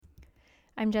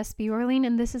I'm Jess Bjorling,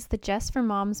 and this is the Jess for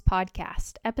Moms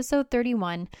podcast, episode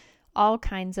 31, All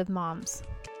Kinds of Moms.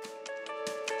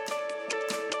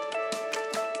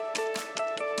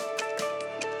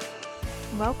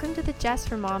 Welcome to the Jess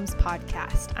for Moms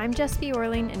podcast. I'm Jess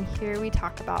Bjorling, and here we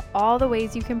talk about all the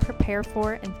ways you can prepare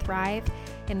for and thrive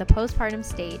in the postpartum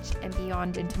stage and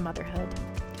beyond into motherhood.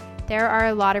 There are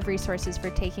a lot of resources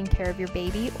for taking care of your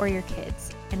baby or your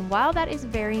kids, and while that is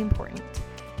very important,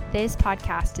 this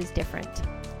podcast is different.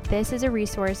 This is a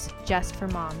resource just for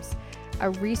moms, a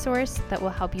resource that will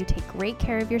help you take great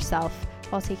care of yourself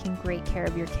while taking great care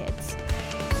of your kids.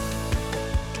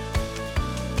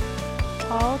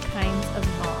 All kinds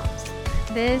of moms.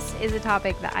 This is a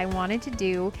topic that I wanted to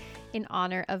do in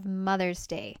honor of Mother's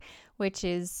Day, which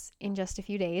is in just a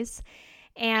few days.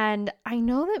 And I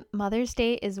know that Mother's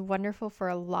Day is wonderful for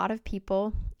a lot of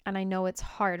people, and I know it's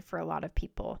hard for a lot of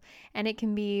people. And it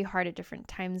can be hard at different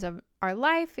times of our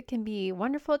life. It can be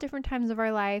wonderful at different times of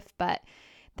our life, but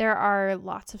there are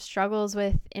lots of struggles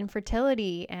with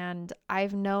infertility. And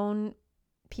I've known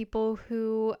people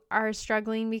who are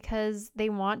struggling because they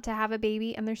want to have a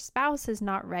baby and their spouse is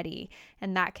not ready,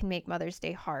 and that can make Mother's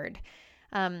Day hard.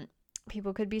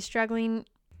 People could be struggling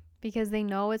because they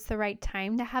know it's the right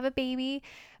time to have a baby,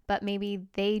 but maybe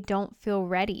they don't feel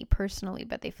ready personally,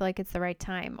 but they feel like it's the right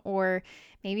time. Or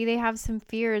maybe they have some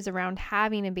fears around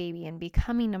having a baby and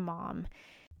becoming a mom.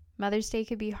 Mother's Day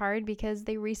could be hard because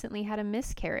they recently had a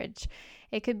miscarriage.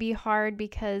 It could be hard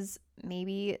because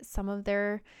maybe some of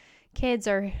their kids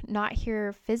are not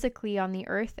here physically on the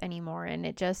earth anymore, and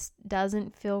it just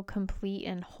doesn't feel complete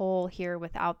and whole here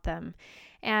without them.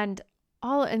 And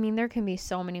there can be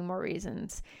so many more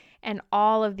reasons. And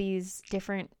all of these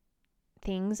different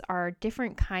things are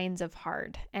different kinds of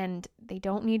hard, and they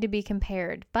don't need to be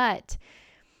compared, but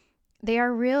they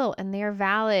are real and they are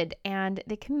valid, and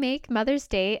they can make Mother's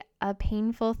Day a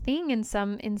painful thing in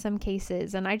some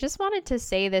cases. And I just wanted to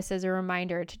say this as a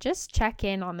reminder to just check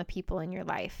in on the people in your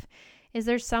life. Is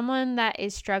there someone that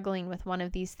is struggling with one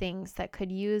of these things that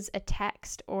could use a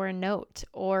text or a note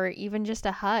or even just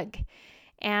a hug?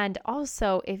 And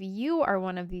also, if you are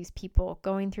one of these people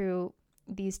going through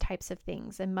these types of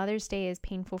things and Mother's Day is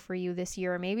painful for you this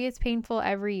year, or maybe it's painful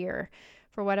every year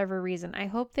for whatever reason, I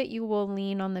hope that you will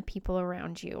lean on the people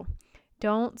around you.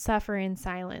 Don't suffer in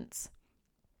silence.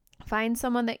 Find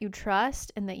someone that you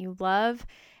trust and that you love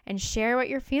and share what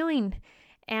you're feeling.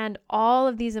 And all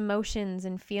of these emotions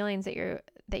and feelings that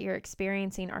you're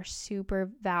experiencing are super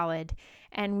valid,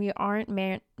 and we aren't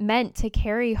meant to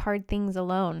carry hard things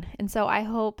alone. And so I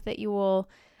hope that you will,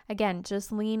 again,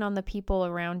 just lean on the people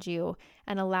around you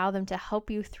and allow them to help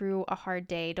you through a hard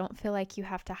day. Don't feel like you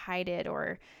have to hide it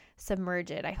or submerge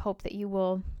it. I hope that you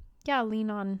will, lean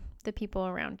on the people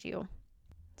around you.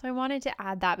 So I wanted to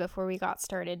add that before we got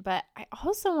started, but I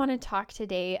also want to talk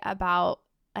today about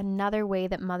another way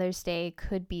that Mother's Day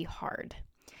could be hard.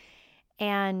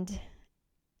 And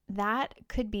that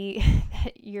could be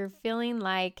that you're feeling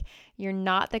like you're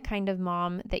not the kind of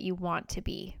mom that you want to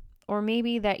be, or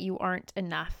maybe that you aren't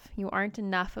enough. You aren't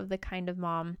enough of the kind of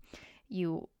mom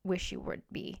you wish you would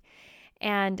be.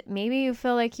 And maybe you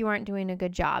feel like you aren't doing a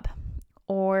good job,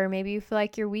 or maybe you feel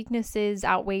like your weaknesses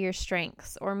outweigh your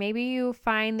strengths, or maybe you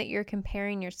find that you're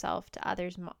comparing yourself to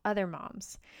other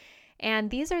moms.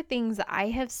 And these are things that I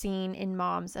have seen in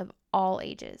moms of all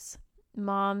ages.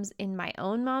 Moms in my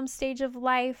own mom's stage of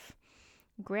life,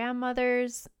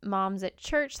 grandmothers, moms at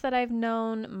church that I've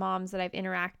known, moms that I've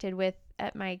interacted with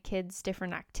at my kids'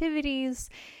 different activities,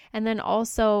 and then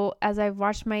also as I've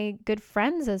watched my good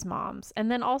friends as moms, and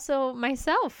then also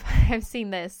myself. I've seen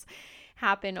this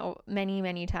happen many,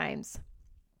 many times.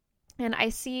 And I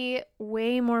see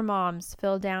way more moms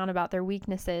feel down about their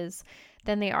weaknesses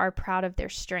than they are proud of their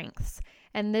strengths.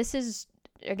 And this is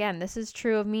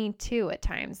true of me too at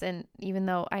times. And even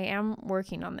though I am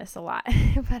working on this a lot,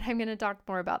 but I'm going to talk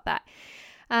more about that.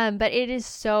 But it is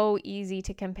so easy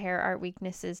to compare our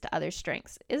weaknesses to other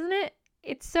strengths, isn't it?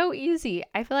 It's so easy.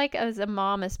 I feel like as a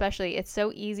mom especially, it's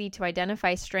so easy to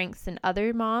identify strengths in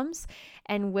other moms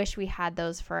and wish we had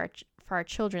those for our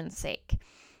children's sake.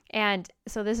 And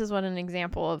so this is an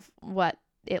example of what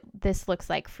this looks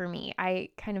like for me. I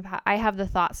have the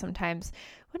thought sometimes,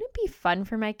 wouldn't it be fun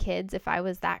for my kids if I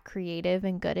was that creative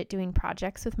and good at doing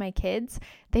projects with my kids?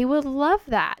 They would love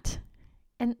that.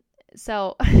 And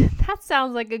so that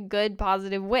sounds like a good,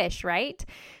 positive wish, right?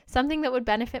 Something that would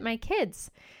benefit my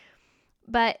kids.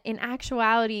 But in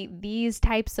actuality, these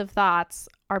types of thoughts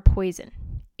are poison.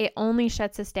 It only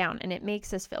shuts us down, and it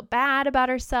makes us feel bad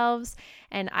about ourselves.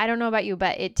 And I don't know about you,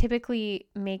 but it typically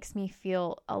makes me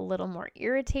feel a little more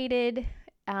irritated.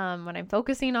 when I'm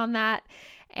focusing on that.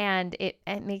 And it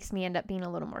makes me end up being a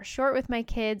little more short with my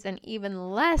kids and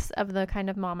even less of the kind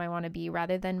of mom I want to be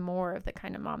rather than more of the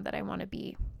kind of mom that I want to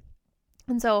be.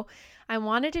 And so I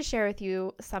wanted to share with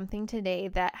you something today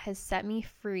that has set me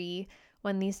free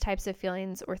when these types of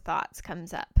feelings or thoughts come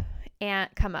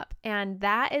up. And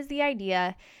that is the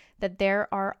idea that there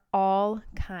are all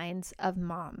kinds of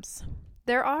moms.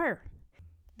 There are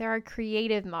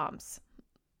creative moms.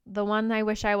 The one I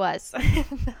wish I was.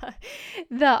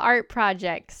 The art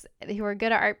projects, who are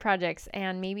good at art projects,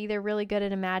 and maybe they're really good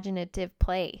at imaginative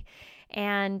play.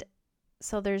 And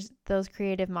so there's those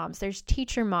creative moms. There's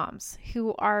teacher moms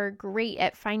who are great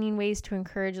at finding ways to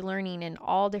encourage learning in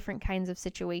all different kinds of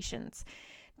situations.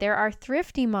 There are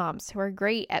thrifty moms who are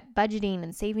great at budgeting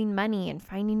and saving money and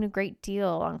finding a great deal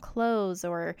on clothes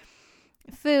or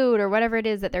food or whatever it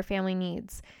is that their family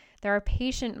needs. There are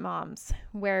patient moms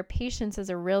where patience is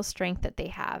a real strength that they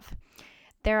have.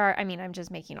 I'm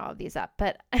just making all of these up,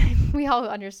 but we all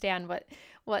understand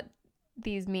what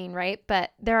these mean, right?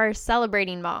 But there are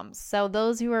celebrating moms. So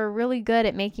those who are really good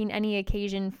at making any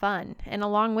occasion fun. And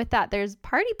along with that, there's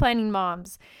party planning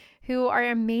moms who are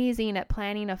amazing at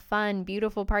planning a fun,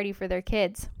 beautiful party for their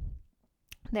kids.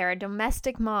 There are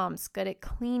domestic moms good at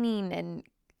cleaning,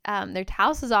 and their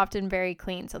house is often very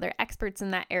clean, so they're experts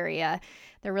in that area.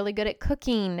 They're really good at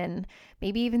cooking and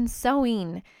maybe even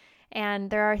sewing. And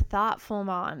there are thoughtful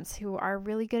moms who are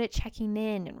really good at checking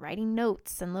in and writing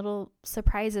notes and little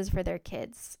surprises for their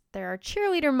kids. There are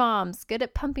cheerleader moms good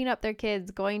at pumping up their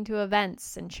kids, going to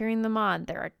events and cheering them on.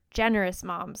 There are generous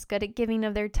moms good at giving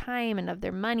of their time and of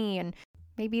their money, and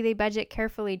maybe they budget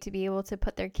carefully to be able to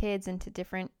put their kids into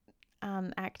different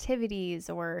activities,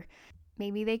 or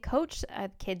maybe they coach a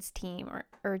kids team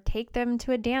or take them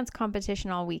to a dance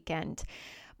competition all weekend.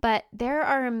 But there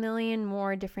are a million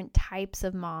more different types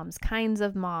of moms, kinds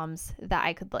of moms that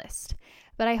I could list.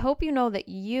 But I hope you know that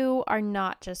you are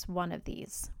not just one of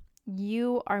these.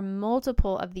 You are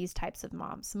multiple of these types of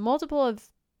moms, multiple of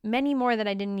many more that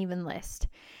I didn't even list.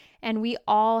 And we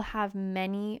all have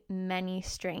many, many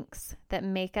strengths that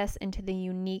make us into the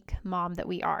unique mom that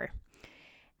we are.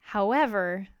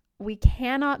 However, we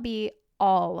cannot be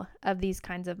all of these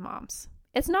kinds of moms.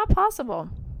 It's not possible.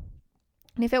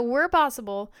 And if it were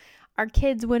possible, our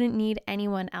kids wouldn't need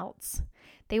anyone else.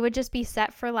 They would just be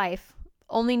set for life,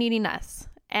 only needing us.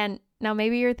 And now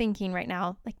maybe you're thinking right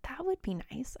now, like, that would be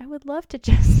nice. I would love to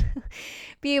just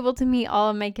be able to meet all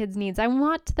of my kids' needs. I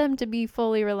want them to be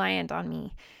fully reliant on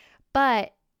me.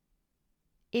 But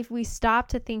if we stop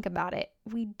to think about it,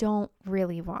 we don't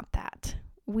really want that.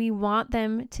 We want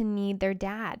them to need their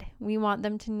dad. We want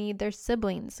them to need their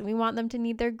siblings. We want them to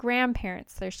need their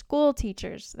grandparents, their school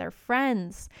teachers, their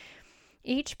friends.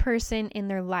 Each person in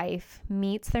their life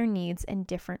meets their needs in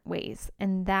different ways,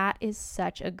 and that is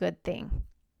such a good thing.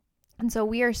 And so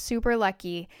we are super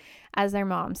lucky as their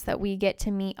moms that we get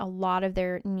to meet a lot of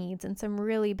their needs in some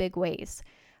really big ways.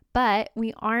 But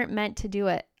we aren't meant to do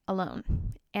it alone.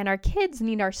 And our kids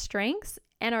need our strengths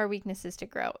and our weaknesses to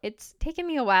grow. It's taken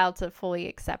me a while to fully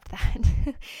accept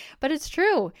that, but it's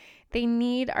true. They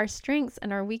need our strengths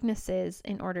and our weaknesses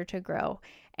in order to grow,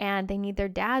 and they need their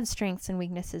dad's strengths and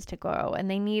weaknesses to grow, and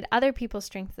they need other people's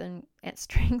strengths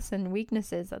and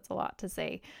weaknesses. That's a lot to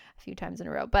say a few times in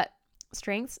a row, but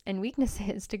strengths and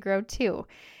weaknesses to grow too.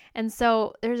 And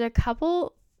so there's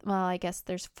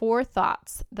there's 4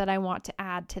 thoughts that I want to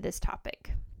add to this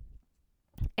topic.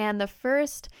 And the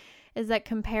first is that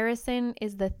comparison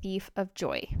is the thief of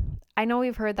joy. I know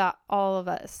we've heard that, all of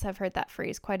us have heard that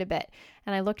phrase quite a bit.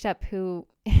 And I looked up who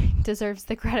deserves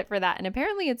the credit for that. And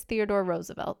apparently it's Theodore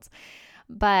Roosevelt.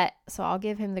 So I'll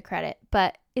give him the credit.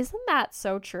 But isn't that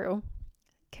so true?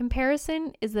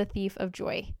 Comparison is the thief of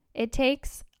joy. It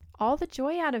takes all the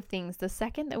joy out of things the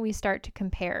second that we start to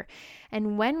compare.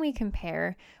 And when we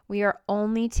compare, we are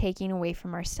only taking away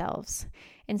from ourselves.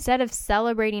 Instead of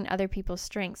celebrating other people's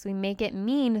strengths, we make it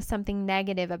mean something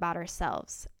negative about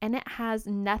ourselves. And it has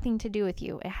nothing to do with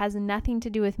you. It has nothing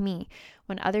to do with me.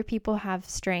 When other people have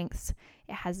strengths,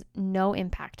 it has no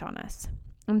impact on us.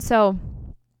 And so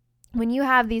when you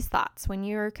have these thoughts, when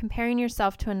you're comparing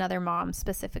yourself to another mom,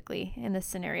 specifically in this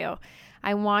scenario,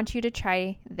 I want you to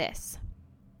try this.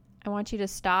 I want you to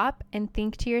stop and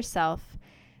think to yourself,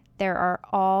 there are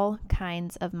all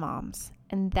kinds of moms,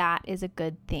 and that is a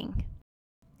good thing.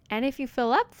 And if you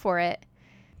feel up for it,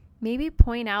 maybe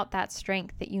point out that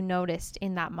strength that you noticed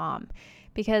in that mom,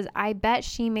 because I bet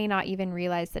she may not even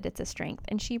realize that it's a strength,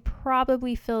 and she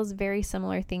probably feels very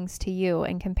similar things to you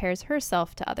and compares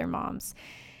herself to other moms.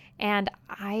 And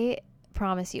I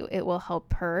promise you, it will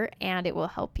help her and it will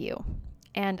help you.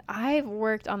 And I've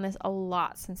worked on this a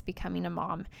lot since becoming a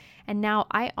mom. And now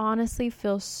I honestly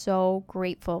feel so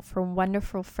grateful for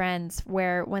wonderful friends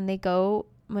where when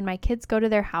my kids go to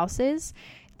their houses,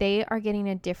 they are getting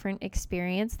a different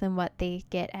experience than what they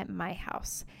get at my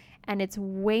house. And it's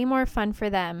way more fun for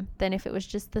them than if it was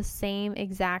just the same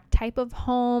exact type of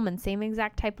home and same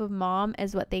exact type of mom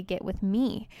as what they get with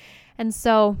me. And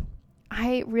so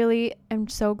I really am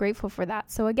so grateful for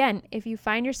that. So again, if you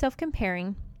find yourself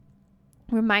comparing,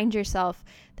 remind yourself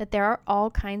that there are all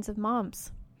kinds of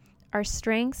moms. Our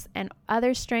strengths and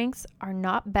other strengths are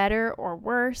not better or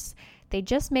worse. They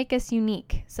just make us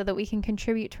unique so that we can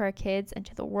contribute to our kids and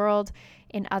to the world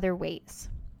in other ways.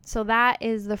 So that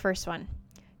is the first one.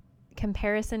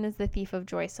 Comparison is the thief of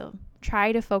joy. So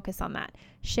try to focus on that.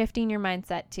 Shifting your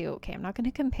mindset to, okay, I'm not going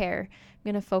to compare. I'm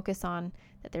going to focus on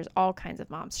that there's all kinds of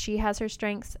moms. She has her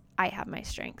strengths. I have my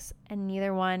strengths. And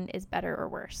neither one is better or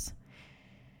worse.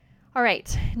 All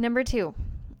right, number 2,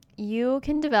 you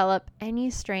can develop any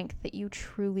strength that you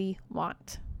truly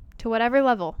want to whatever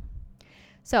level.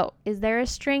 So, is there a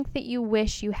strength that you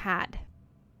wish you had?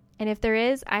 And if there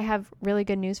is, I have really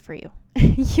good news for you.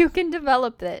 You can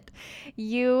develop it.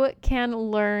 You can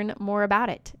learn more about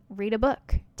it. Read a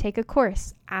book, take a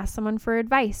course, ask someone for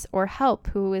advice or help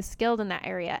who is skilled in that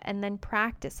area, and then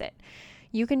practice it.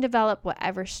 You can develop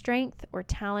whatever strength or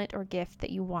talent or gift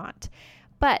that you want.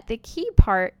 But the key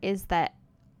part is that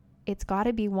it's got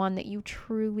to be one that you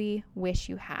truly wish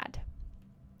you had.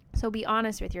 So be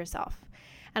honest with yourself.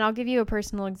 And I'll give you a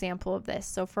personal example of this.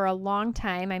 So for a long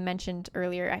time, I mentioned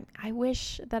earlier, I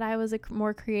wish that I was a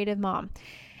more creative mom.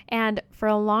 And for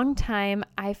a long time,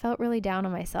 I felt really down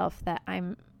on myself that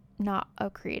I'm not a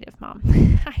creative mom.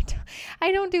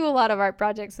 I don't do a lot of art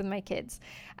projects with my kids.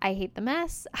 I hate the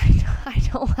mess. I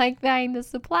don't like buying the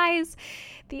supplies.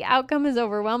 The outcome is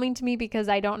overwhelming to me because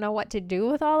I don't know what to do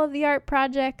with all of the art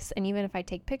projects. And even if I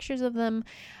take pictures of them,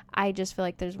 I just feel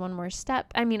like there's one more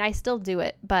step. I mean, I still do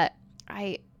it, but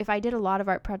if I did a lot of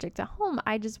art projects at home,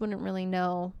 I just wouldn't really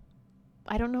know.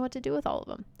 I don't know what to do with all of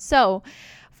them. So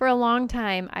for a long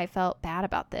time, I felt bad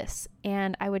about this.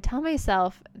 And I would tell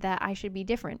myself that I should be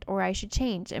different or I should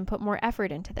change and put more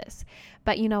effort into this.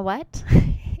 But you know what?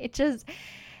 It just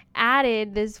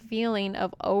added this feeling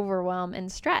of overwhelm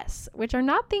and stress, which are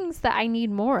not things that I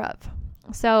need more of.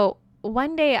 So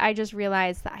one day I just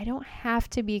realized that I don't have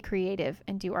to be creative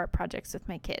and do art projects with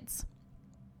my kids.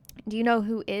 Do you know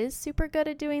who is super good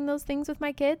at doing those things with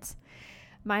my kids?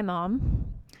 My mom,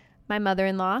 my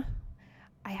mother-in-law.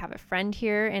 I have a friend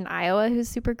here in Iowa who's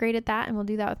super great at that and will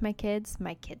do that with my kids.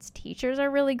 My kids' teachers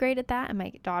are really great at that. And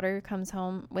my daughter comes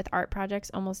home with art projects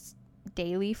almost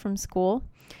daily from school.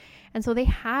 And so they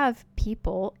have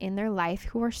people in their life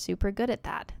who are super good at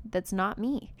that. That's not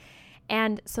me.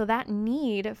 And so that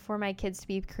need for my kids to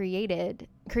be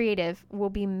creative will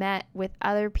be met with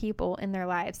other people in their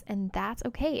lives. And that's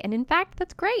okay. And in fact,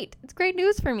 that's great. It's great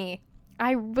news for me.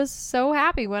 I was so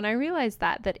happy when I realized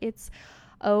that it's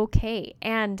okay.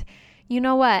 And you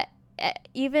know what?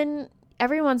 Even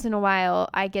every once in a while,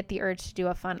 I get the urge to do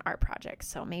a fun art project.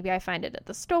 So maybe I find it at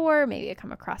the store, maybe I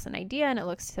come across an idea and it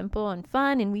looks simple and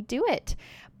fun and we do it.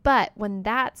 But when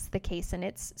that's the case and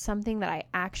it's something that I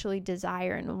actually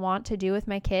desire and want to do with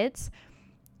my kids,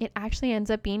 it actually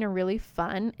ends up being a really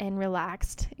fun and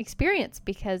relaxed experience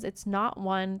because it's not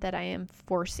one that I am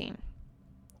forcing.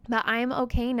 But I'm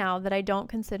okay now that I don't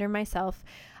consider myself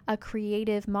a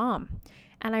creative mom.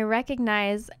 And I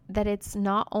recognize that it's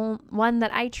not one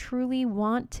that I truly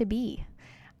want to be.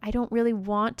 I don't really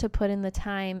want to put in the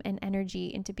time and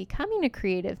energy into becoming a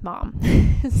creative mom.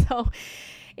 So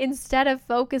instead of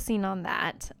focusing on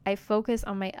that, I focus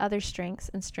on my other strengths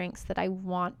and strengths that I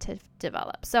want to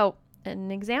develop. So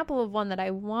an example of one that I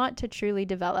want to truly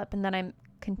develop and that I'm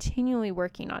continually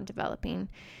working on developing,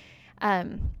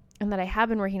 and that I have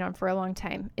been working on for a long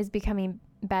time, is becoming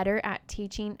better at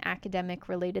teaching academic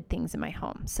related things in my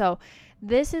home. So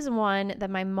this is one that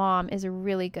my mom is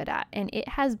really good at, and it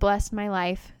has blessed my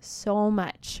life so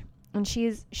much. And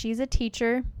she's a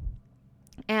teacher,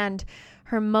 and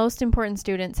her most important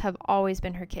students have always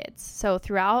been her kids. So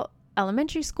throughout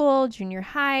elementary school, junior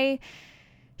high,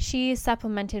 she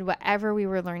supplemented whatever we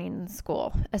were learning in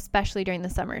school, especially during the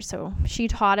summer. So she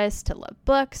taught us to love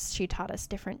books. She taught us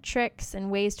different tricks and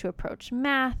ways to approach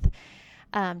math,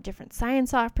 different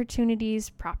science opportunities,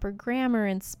 proper grammar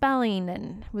and spelling,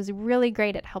 and was really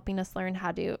great at helping us learn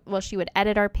she would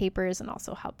edit our papers and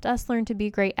also helped us learn to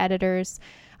be great editors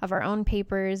of our own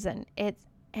papers.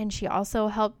 And she also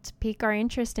helped pique our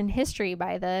interest in history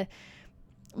by the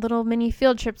little mini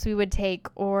field trips we would take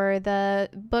or the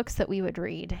books that we would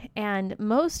read. And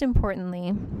most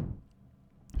importantly,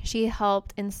 She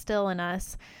helped instill in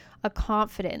us a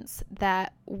confidence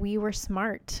that we were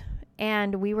smart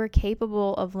and we were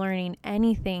capable of learning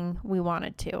anything we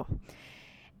wanted to.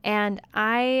 And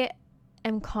I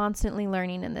am constantly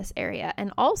learning in this area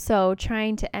and also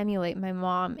trying to emulate my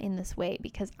mom in this way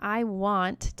because I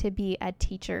want to be a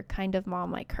teacher kind of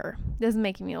mom like her. This is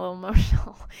making me a little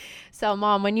emotional. So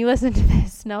Mom, when you listen to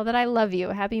this, know that I love you.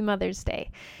 Happy Mother's Day.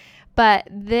 But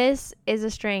this is a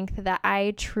strength that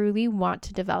I truly want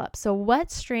to develop. So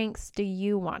what strengths do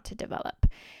you want to develop?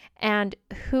 And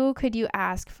who could you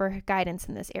ask for guidance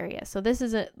in this area? So this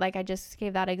isn't like I just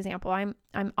gave that example. I'm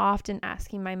often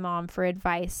asking my mom for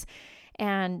advice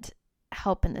and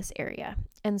help in this area.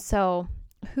 And so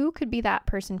who could be that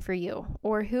person for you?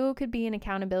 Or who could be an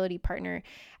accountability partner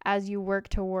as you work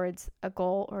towards a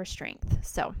goal or strength?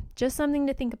 So just something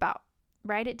to think about.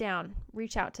 Write it down.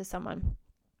 Reach out to someone.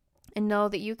 And know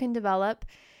that you can develop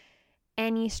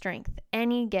any strength,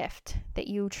 any gift that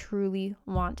you truly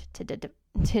want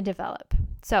to develop.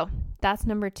 So that's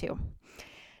number 2.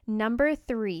 Number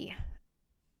 3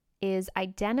 is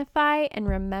identify and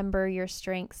remember your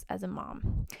strengths as a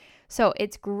mom. So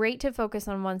it's great to focus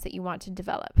on ones that you want to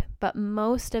develop, but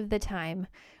most of the time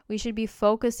we should be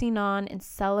focusing on and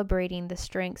celebrating the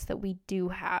strengths that we do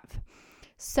have.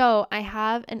 So I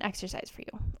have an exercise for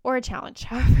you, or a challenge,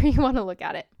 however you want to look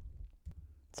at it.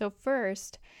 So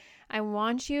first, I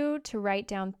want you to write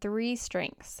down 3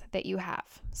 strengths that you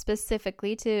have,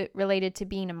 specifically related to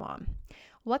being a mom.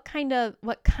 What kind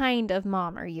of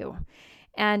mom are you?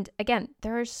 And again,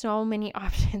 there are so many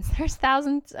options. There's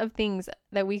thousands of things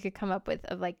that we could come up with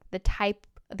of like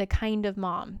the kind of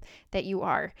mom that you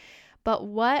are. But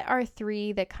what are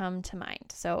 3 that come to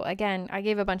mind? So again, I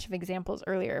gave a bunch of examples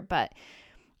earlier, but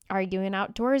are you an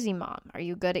outdoorsy mom? Are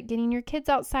you good at getting your kids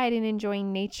outside and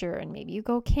enjoying nature? And maybe you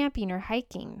go camping or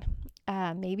hiking.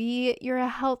 Maybe you're a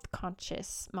health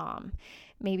conscious mom.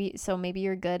 Maybe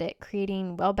you're good at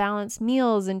creating well-balanced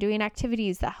meals and doing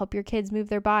activities that help your kids move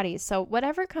their bodies. So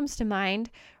whatever comes to mind,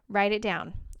 write it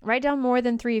down. Write down more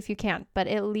than 3 if you can, but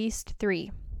at least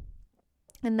 3.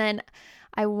 And then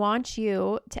I want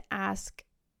you to ask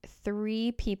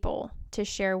 3 people to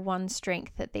share one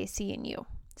strength that they see in you,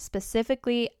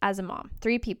 specifically as a mom.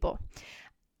 3 people.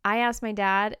 I asked my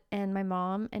dad and my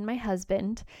mom and my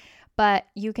husband, but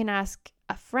you can ask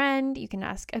a friend, you can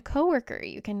ask a coworker,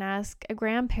 you can ask a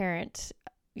grandparent,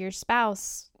 your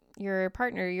spouse, your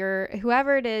partner, your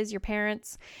whoever it is, your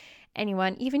parents,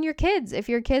 anyone, even your kids. If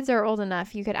your kids are old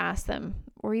enough, you could ask them,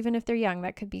 or even if they're young,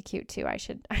 that could be cute too. I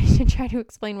should try to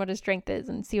explain what a strength is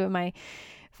and see what my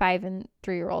 5 and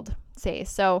 3-year-old say.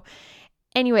 So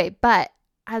anyway, but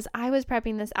as I was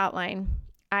prepping this outline,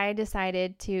 I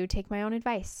decided to take my own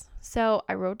advice. So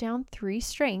I wrote down 3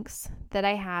 strengths that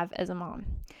I have as a mom.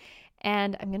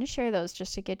 And I'm going to share those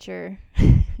just to get your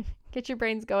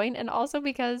brains going, and also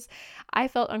because I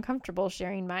felt uncomfortable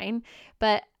sharing mine,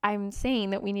 but I'm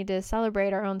saying that we need to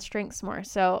celebrate our own strengths more.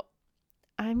 So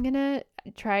I'm going to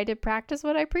try to practice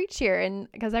what I preach here,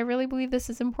 and because I really believe this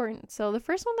is important. So the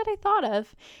first one that I thought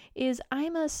of is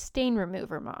I'm a stain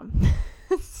remover mom.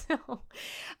 So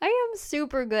I am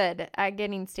super good at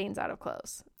getting stains out of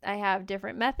clothes. I have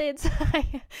different methods.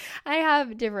 I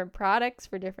have different products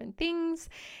for different things,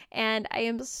 and I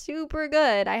am super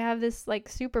good. I have this like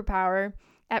superpower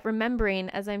at remembering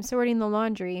as I'm sorting the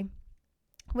laundry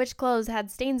which clothes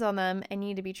had stains on them and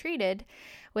need to be treated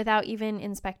without even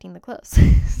inspecting the clothes.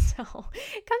 So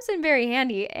it comes in very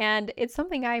handy, and it's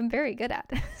something I'm very good at.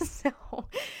 So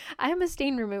I'm a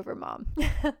stain remover mom.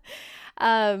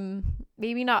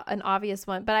 Maybe not an obvious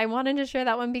one, but I wanted to share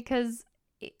that one because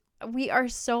we are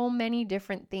so many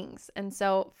different things. And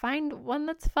so find one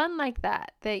that's fun like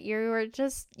that you're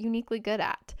just uniquely good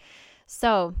at.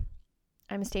 So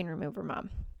I'm a stain remover mom.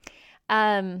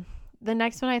 The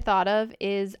next one I thought of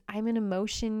is I'm an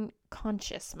emotion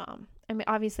conscious mom. I mean,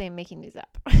 obviously I'm making these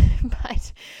up,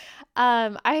 but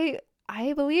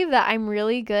I believe that I'm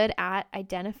really good at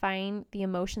identifying the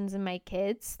emotions in my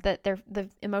kids, the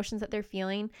emotions that they're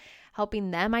feeling,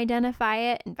 helping them identify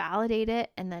it and validate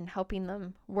it, and then helping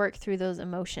them work through those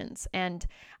emotions. And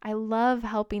I love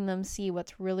helping them see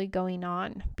what's really going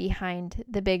on behind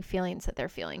the big feelings that they're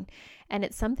feeling. And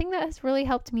it's something that has really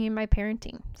helped me in my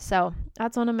parenting. So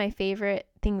that's one of my favorite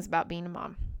things about being a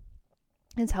mom,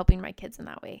 is helping my kids in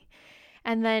that way.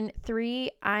 And then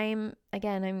 3, I'm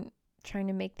trying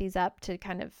to make these up to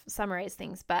kind of summarize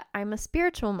things, but I'm a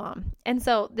spiritual mom. And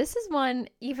so this is one,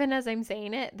 even as I'm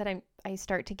saying it, that I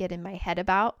start to get in my head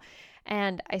about,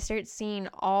 and I start seeing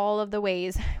all of the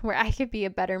ways where I could be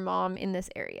a better mom in this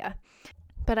area.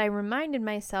 But I reminded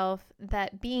myself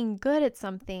that being good at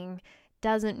something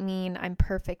doesn't mean I'm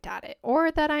perfect at it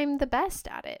or that I'm the best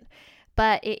at it.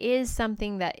 But it is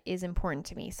something that is important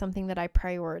to me, something that I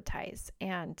prioritize.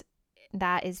 And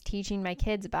that is teaching my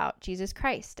kids about Jesus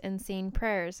Christ and saying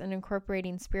prayers and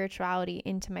incorporating spirituality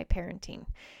into my parenting.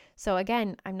 So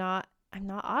again, I'm not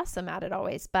awesome at it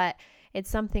always, but it's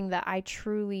something that I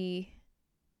truly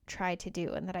try to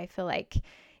do and that I feel like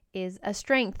is a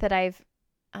strength that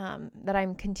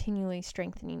I'm continually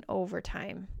strengthening over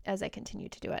time as I continue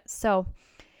to do it. So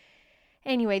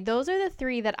anyway, those are the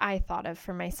 3 that I thought of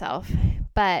for myself.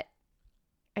 But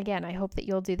again, I hope that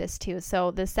you'll do this too.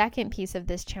 So the second piece of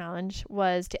this challenge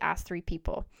was to ask 3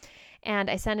 people. And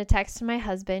I sent a text to my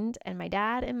husband and my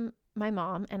dad and my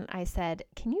mom, and I said,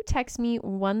 can you text me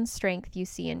one strength you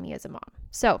see in me as a mom?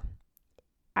 So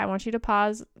I want you to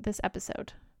pause this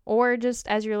episode, or just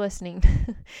as you're listening,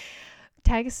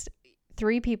 text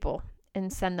 3 people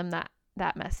and send them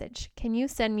that message. Can you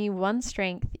send me one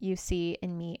strength you see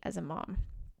in me as a mom?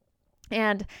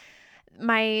 And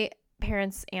my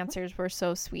parents' answers were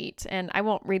so sweet, and I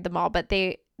won't read them all, but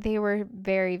they were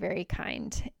very, very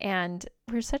kind and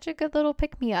were such a good little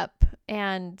pick-me-up.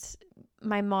 And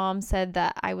my mom said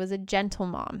that I was a gentle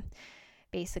mom,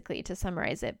 basically, to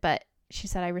summarize it. But she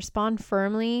said I respond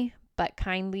firmly, but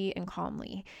kindly and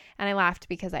calmly. And I laughed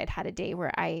because I'd had a day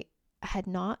where I had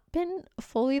not been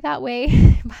fully that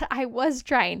way, but I was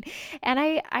trying. And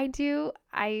I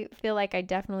feel like I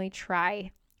definitely try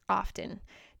often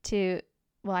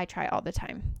I try all the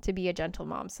time to be a gentle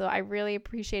mom. So I really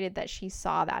appreciated that she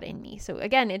saw that in me. So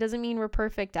again, it doesn't mean we're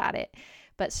perfect at it,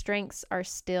 but strengths are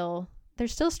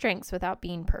there's still strengths without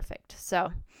being perfect.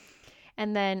 So,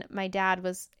 and then my dad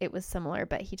it was similar,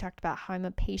 but he talked about how I'm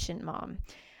a patient mom,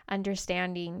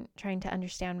 trying to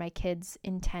understand my kids'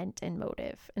 intent and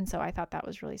motive. And so I thought that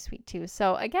was really sweet too.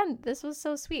 So again, this was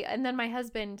so sweet. And then my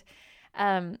husband,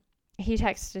 he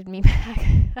texted me back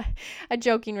a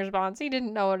joking response. He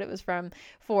didn't know what it was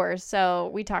for. So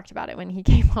we talked about it when he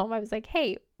came home. I was like,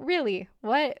 hey, really,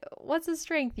 what's the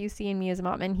strength you see in me as a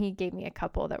mom? And he gave me a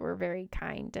couple that were very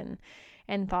kind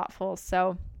and thoughtful.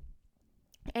 So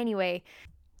anyway,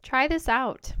 try this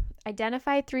out.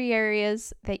 Identify 3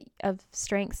 areas of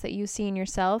strengths that you see in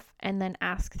yourself, and then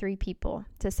ask 3 people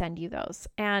to send you those.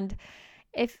 And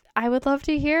I would love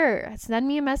to hear, send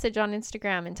me a message on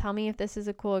Instagram and tell me if this is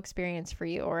a cool experience for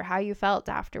you or how you felt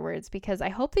afterwards, because I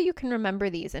hope that you can remember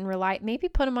these and maybe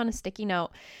put them on a sticky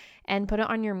note and put it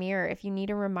on your mirror if you need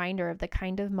a reminder of the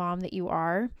kind of mom that you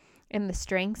are and the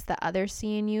strengths that others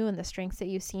see in you and the strengths that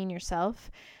you see in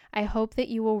yourself. I hope that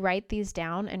you will write these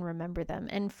down and remember them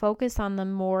and focus on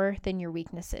them more than your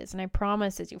weaknesses. And I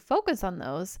promise, as you focus on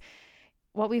those,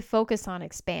 what we focus on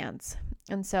expands.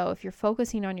 And so if you're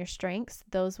focusing on your strengths,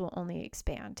 those will only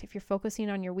expand. If you're focusing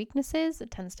on your weaknesses, it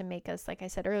tends to make us, like I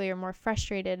said earlier, more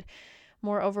frustrated,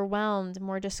 more overwhelmed,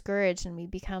 more discouraged, and we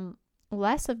become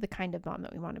less of the kind of mom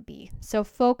that we want to be. So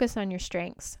focus on your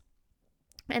strengths.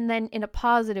 And then in a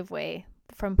positive way,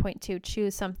 from point 2,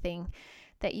 choose something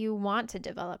that you want to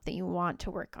develop, that you want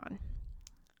to work on.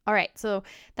 All right, so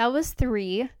that was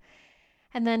 3.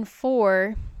 And then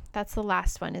 4, that's the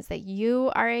last one, is that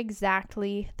you are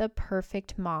exactly the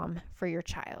perfect mom for your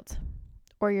child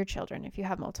or your children if you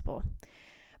have multiple.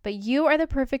 But you are the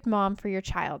perfect mom for your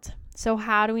child. So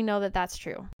how do we know that that's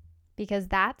true? Because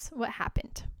that's what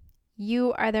happened.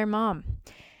 You are their mom.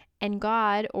 And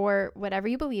God, or whatever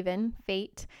you believe in,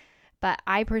 fate, but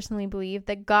I personally believe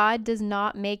that God does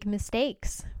not make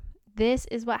mistakes. This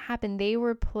is what happened. They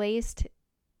were placed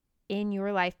in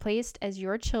your life, placed as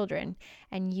your children,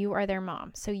 and you are their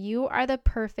mom. So you are the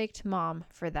perfect mom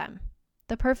for them.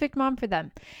 The perfect mom for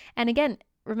them. And again,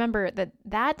 remember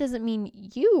that doesn't mean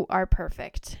you are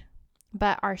perfect,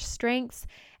 but our strengths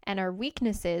and our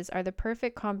weaknesses are the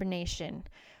perfect combination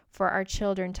for our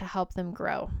children to help them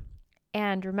grow.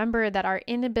 And remember that our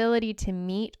inability to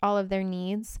meet all of their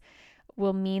needs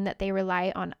will mean that they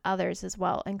rely on others as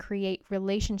well and create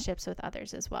relationships with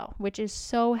others as well, which is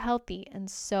so healthy and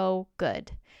so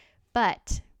good.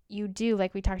 But you do,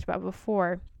 like we talked about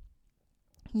before,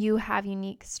 you have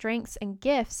unique strengths and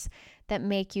gifts that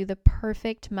make you the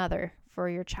perfect mother for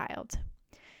your child.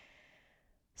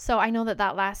 So I know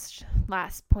that last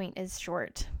point is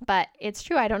short, but it's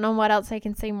true. I don't know what else I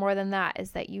can say more than that,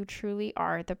 is that you truly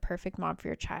are the perfect mom for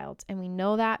your child. And we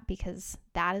know that because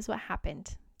that is what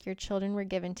happened. Your children were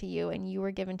given to you and you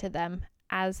were given to them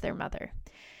as their mother.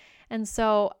 And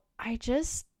so I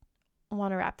just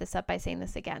want to wrap this up by saying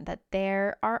this again, that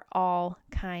there are all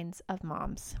kinds of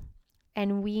moms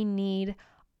and we need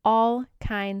all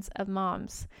kinds of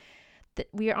moms. That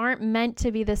we aren't meant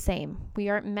to be the same. We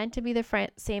aren't meant to be the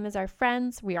same as our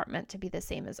friends. We aren't meant to be the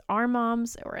same as our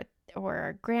moms or or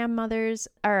our grandmothers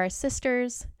or our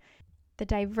sisters. The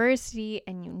diversity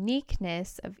and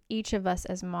uniqueness of each of us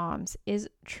as moms is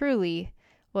truly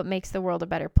what makes the world a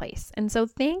better place. And so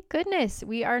thank goodness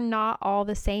we are not all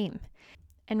the same.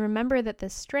 And remember that the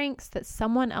strengths that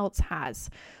someone else has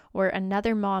or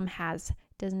another mom has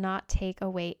does not take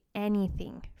away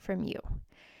anything from you.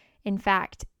 In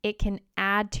fact, it can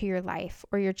add to your life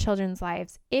or your children's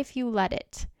lives if you let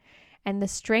it. And the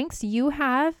strengths you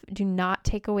have do not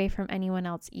take away from anyone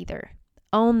else either.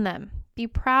 Own them. Be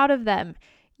proud of them.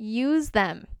 Use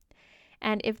them.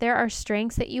 And if there are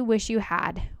strengths that you wish you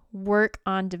had, work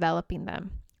on developing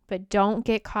them. But don't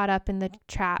get caught up in the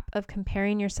trap of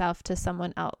comparing yourself to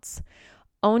someone else.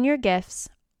 Own your gifts,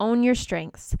 own your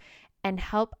strengths, and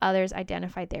help others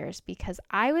identify theirs, because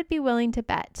I would be willing to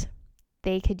bet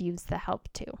they could use the help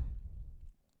too.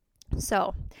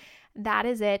 So that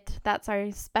is it. That's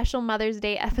our special Mother's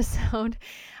Day episode.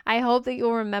 I hope that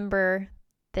you'll remember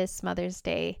this Mother's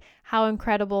Day how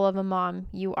incredible of a mom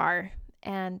you are,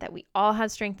 and that we all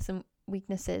have strengths and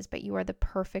weaknesses, but you are the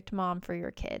perfect mom for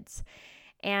your kids.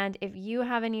 And if you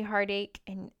have any heartache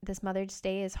and this Mother's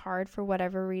Day is hard for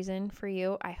whatever reason for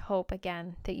you, I hope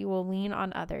again that you will lean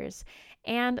on others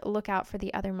and look out for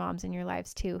the other moms in your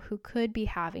lives too who could be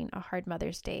having a hard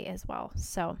Mother's Day as well.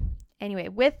 So anyway,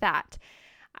 with that,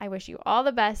 I wish you all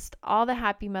the best, all the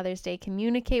happy Mother's Day.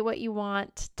 Communicate what you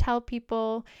want. Tell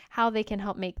people how they can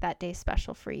help make that day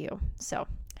special for you. So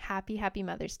happy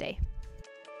Mother's Day.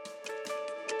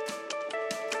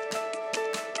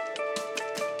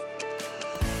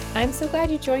 I'm so glad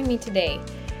you joined me today.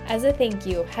 As a thank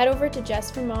you, head over to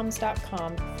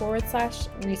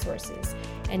justformoms.com/resources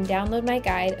and download my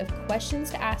guide of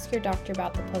questions to ask your doctor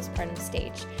about the postpartum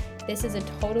stage. This is a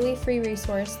totally free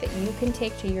resource that you can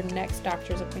take to your next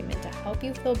doctor's appointment to help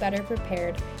you feel better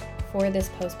prepared for this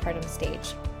postpartum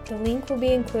stage. The link will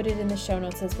be included in the show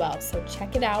notes as well, so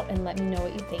check it out and let me know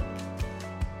what you think.